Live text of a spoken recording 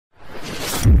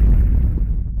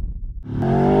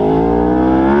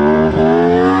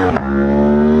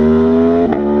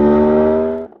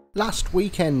Last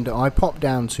weekend I popped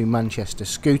down to Manchester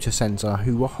Scooter Centre,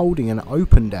 who were holding an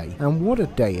open day, and what a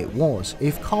day it was.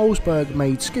 If Carlsberg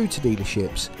made scooter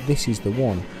dealerships, this is the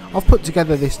one. I've put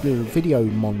together this little video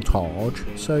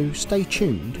montage, so stay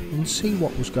tuned and see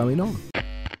what was going on.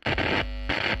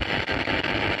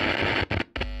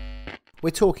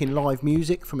 We're talking live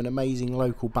music from an amazing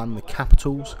local band, The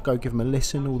Capitals. Go give them a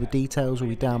listen, all the details will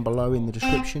be down below in the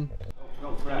description.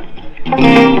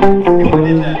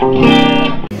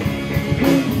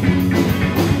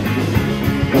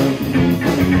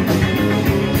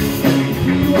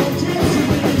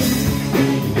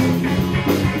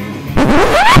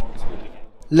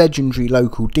 Legendary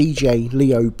local DJ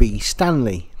Leo B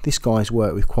Stanley. This guy's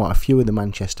worked with quite a few of the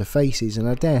Manchester faces, and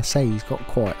I dare say he's got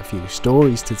quite a few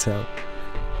stories to tell.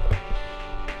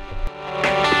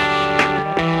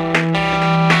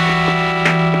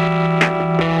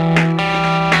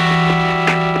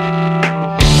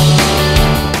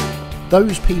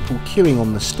 Those people queuing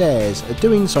on the stairs are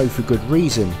doing so for good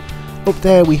reason. Up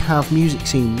there we have music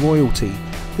scene royalty.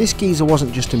 This geezer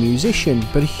wasn't just a musician,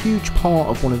 but a huge part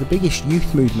of one of the biggest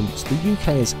youth movements the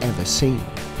UK has ever seen.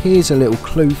 Here's a little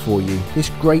clue for you. This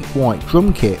great white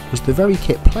drum kit was the very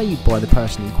kit played by the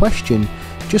person in question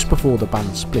just before the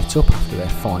band split up after their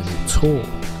final tour.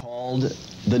 Called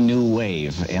the New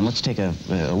Wave, and let's take a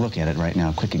look at it right now.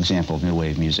 A quick example of New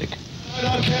Wave music.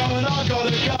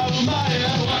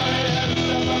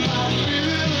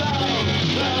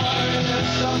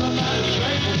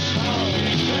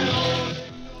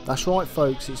 That's right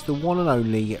folks, it's the one and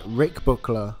only Rick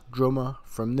Buckler, drummer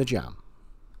from The Jam.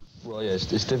 Well yeah,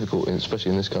 it's difficult,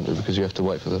 especially in this country, because you have to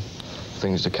wait for the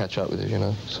things to catch up with you, you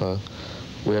know, so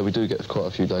we do get quite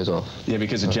a few days off. Yeah,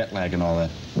 because of jet lag and all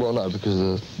that. Well no, because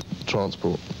of the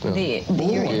transport. Yeah.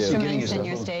 Your instruments and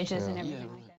your stages and everything like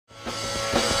that.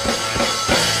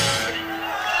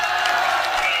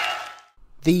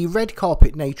 The red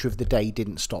carpet nature of the day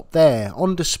didn't stop there.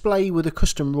 On display were the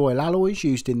custom royal alloys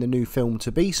used in the new film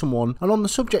To Be Someone, and on the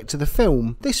subject of the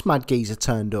film, this mad geezer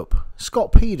turned up.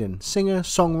 Scott Peden, singer,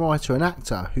 songwriter and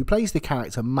actor, who plays the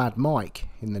character Mad Mike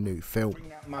in the new film. Bring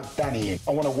that mad Danny in.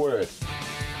 I want a word.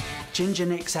 Ginger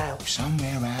Nick's out.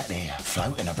 Somewhere out there,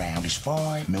 floating around, is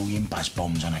 5 million buzz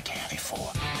bombs unaccounted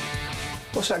for.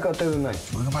 What's that got to do with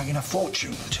me? We were making a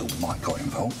fortune until Mike got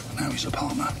involved. Now he's a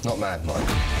partner. Not mad, Mike.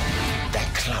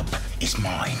 That club is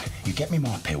mine. You get me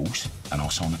my pills and I'll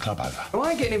sign the club over.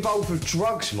 I ain't getting involved with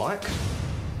drugs, Mike.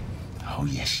 Oh,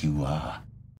 yes, you are.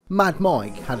 Mad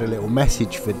Mike had a little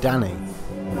message for Danny.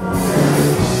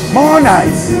 My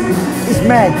name is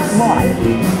Mad Mike,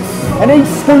 and these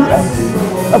scooters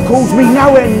have caused me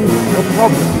no end of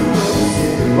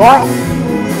problems, right?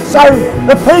 So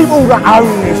the people that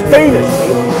own this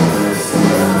dealership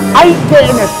ain't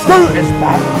getting the scooters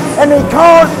back, and they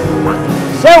can't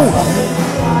sell them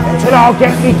until I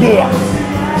get me gear.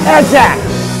 How's that?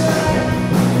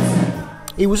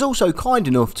 He was also kind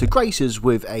enough to grace us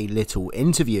with a little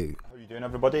interview. How are you doing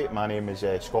everybody? My name is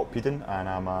Scott Peden, and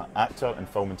I'm an actor in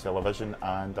film and television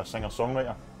and a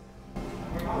singer-songwriter.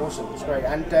 Awesome, that's great.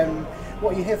 And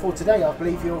what are you here for today? I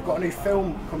believe you've got a new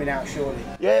film coming out shortly.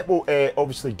 Yeah, well,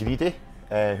 obviously Greedy,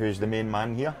 who's the main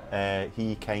man here,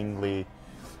 he kindly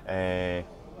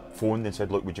phoned and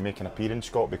said, look, would you make an appearance,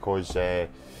 Scott, because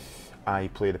I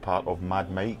play the part of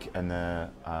Mad Mike in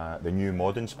the new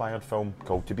mod-inspired film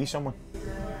called To Be Someone.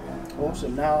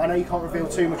 Awesome. Now, I know you can't reveal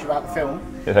too much about the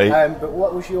film, right. But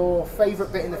what was your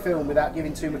favourite bit in the film without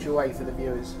giving too much away for the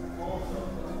viewers?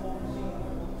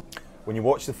 When you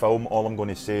watch the film, all I'm going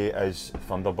to say is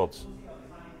Thunderbirds.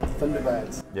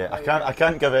 Thunderbirds. Yeah, I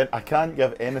can't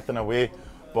give anything away,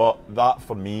 but that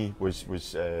for me was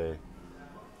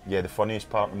yeah, the funniest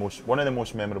part, one of the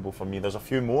most memorable for me. There's a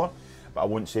few more, but I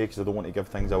won't say because I don't want to give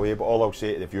things away. But all I'll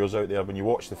say to the viewers out there, when you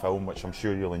watch the film, which I'm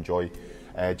sure you'll enjoy,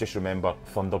 just remember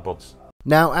Thunderbirds.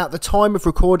 Now, at the time of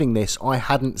recording this, I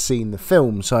hadn't seen the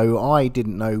film, so I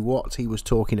didn't know what he was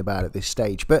talking about at this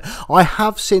stage. But I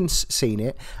have since seen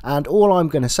it, and all I'm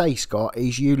going to say, Scott,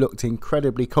 is you looked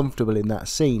incredibly comfortable in that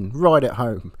scene, right at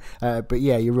home. But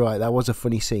yeah, you're right, that was a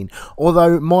funny scene.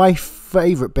 Although my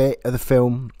favourite bit of the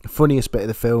film, funniest bit of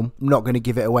the film, I'm not going to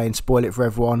give it away and spoil it for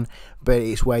everyone, but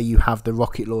it's where you have the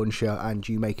rocket launcher and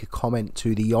you make a comment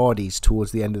to the yardies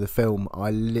towards the end of the film.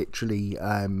 I literally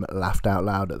laughed out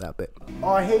loud at that bit.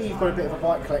 I hear you've got a bit of a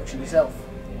bike collection yourself.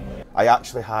 I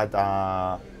actually had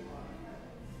a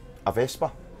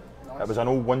Vespa. Nice. It was an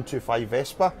old 125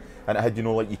 Vespa, and it had, you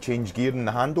know, like you change gear and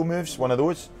the handle moves, one of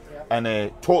those. Yeah.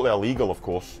 And totally illegal, of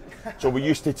course. So we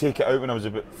used to take it out when I was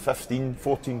about 14,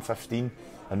 15,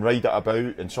 and ride it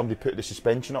about, and somebody put the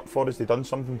suspension up for us. They'd done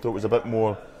something so it was a bit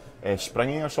more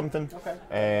springy or something.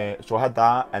 Okay. So I had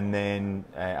that, and then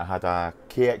I had a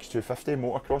KX250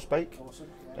 motocross bike. Awesome.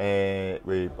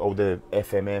 With all the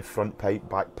FMF front pipe,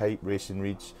 back pipe, racing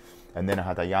reeds, and then I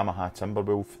had a Yamaha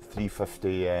Timberwolf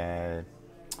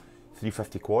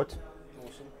 350 quad. Awesome.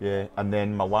 Yeah, and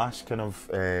then my last kind of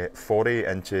foray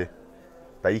into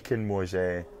biking was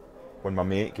when my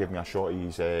mate gave me a shot of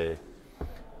his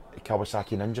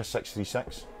Kawasaki Ninja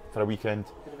 636 for a weekend.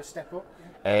 Bit of a step up.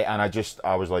 And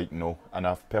I was like, no, and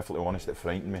I'm perfectly honest, it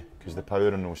frightened me, because the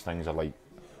power in those things are like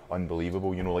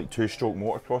unbelievable, you know, like 2-stroke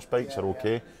motocross bikes are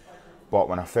okay, but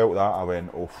when I felt that, I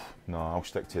went, oh, no, I'll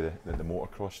stick to the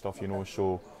motocross stuff, you know.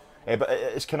 So, but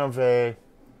it's kind of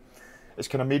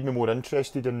made me more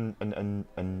interested in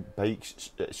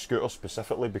bikes, scooters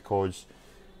specifically, because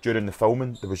during the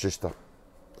filming there was just a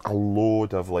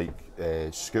load of like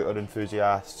scooter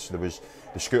enthusiasts. There was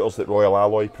the scooters that Royal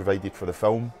Alloy provided for the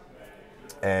film.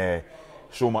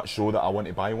 So much so that I want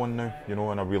to buy one now, you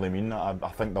know, and I really mean that. I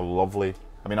think they're lovely.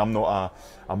 I mean, I'm not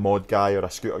a mod guy or a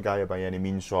scooter guy by any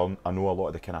means, so I know a lot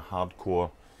of the kind of hardcore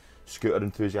scooter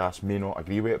enthusiasts may not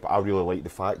agree with it, but I really like the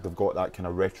fact they've got that kind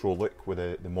of retro look with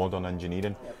the modern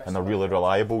engineering, and they're really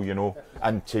reliable, you know.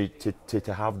 And to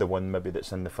have the one maybe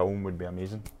that's in the film would be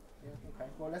amazing. Yeah, okay.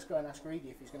 Well, let's go and ask Reedy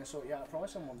if he's going to sort you out a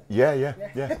price on one. Yeah,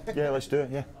 let's do it.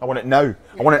 Yeah, I want it now.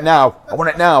 I want it now. I want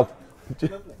it now.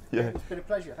 Lovely. Yeah. It's been a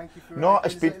pleasure. Thank you for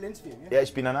it's been little interview. Yeah,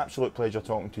 it's been an absolute pleasure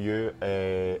talking to you,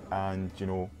 and you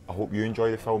know, I hope you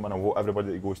enjoy the film, and I hope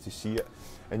everybody that goes to see it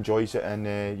enjoys it,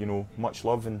 and you know, much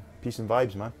love and peace and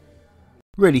vibes, man.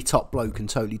 Really top bloke and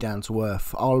totally down to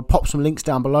earth. I'll pop some links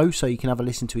down below so you can have a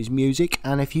listen to his music,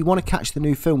 and if you want to catch the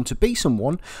new film To Be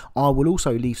Someone, I will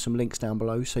also leave some links down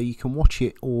below so you can watch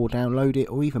it or download it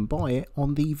or even buy it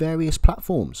on the various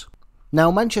platforms. Now,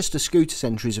 Manchester Scooter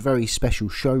Centre is a very special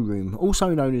showroom,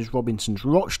 also known as Robinson's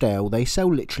Rochdale. They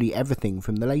sell literally everything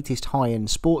from the latest high-end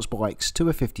sports bikes to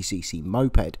a 50cc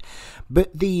moped.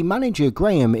 But the manager,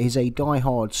 Graham, is a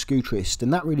die-hard scooterist,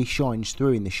 and that really shines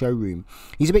through in the showroom.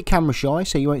 He's a bit camera shy,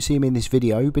 so you won't see him in this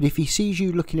video, but if he sees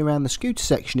you looking around the scooter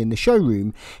section in the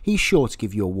showroom, he's sure to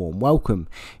give you a warm welcome.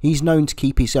 He's known to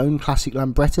keep his own classic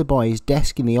Lambretta by his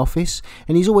desk in the office,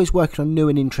 and he's always working on new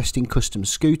and interesting custom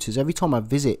scooters. Every time I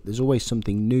visit, there's always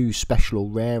something new, special or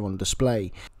rare on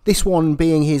display. This one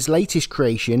being his latest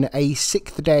creation, a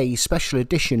 6th Day Special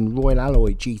Edition Royal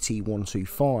Alloy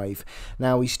GT125.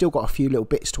 Now, he's still got a few little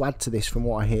bits to add to this from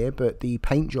what I hear, but the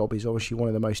paint job is obviously one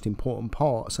of the most important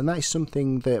parts, and that is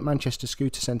something that Manchester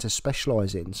Scooter Centre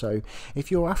specialise in. So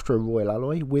if you're after a Royal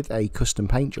Alloy with a custom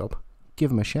paint job, give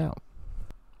them a shout.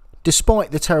 Despite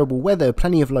the terrible weather,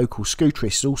 plenty of local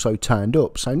scooterists also turned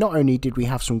up, so not only did we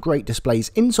have some great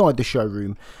displays inside the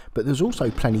showroom, but there's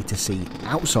also plenty to see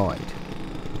outside.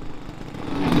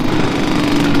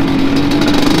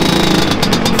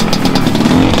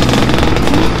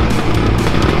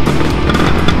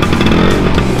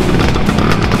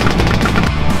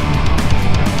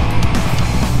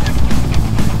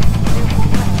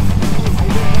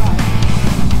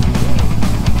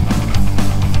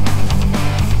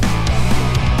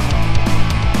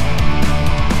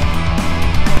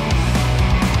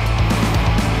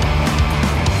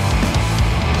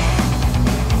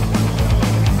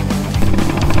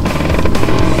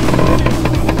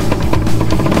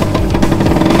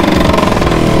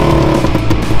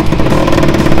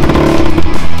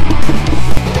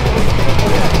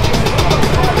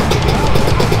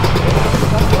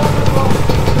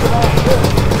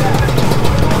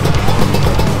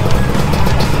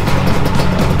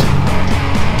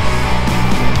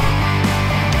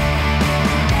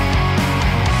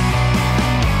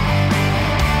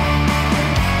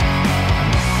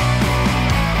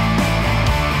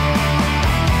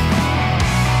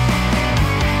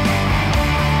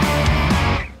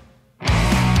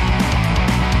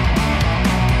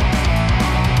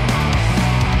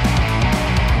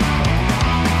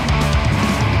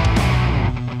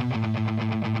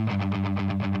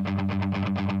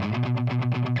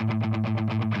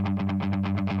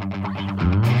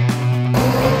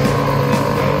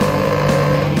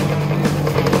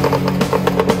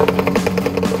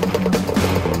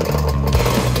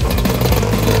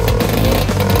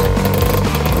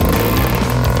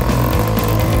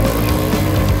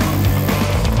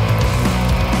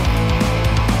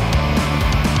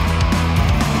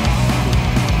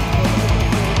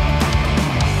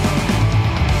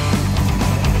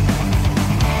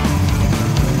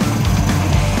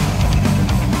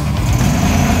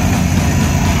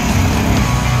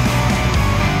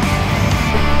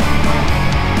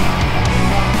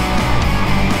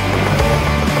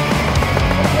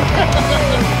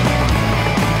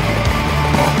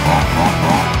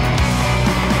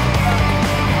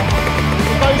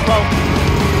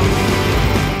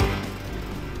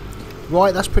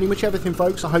 Right, that's pretty much everything,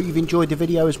 folks. I hope you've enjoyed the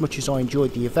video as much as I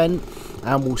enjoyed the event,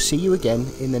 and we'll see you again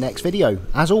in the next video.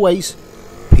 As always,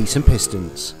 peace and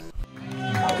pistons.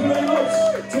 Thank you very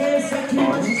much. Cheers, thank you.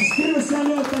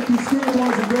 Thank you,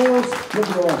 boys and girls.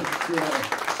 Love you all. See you later.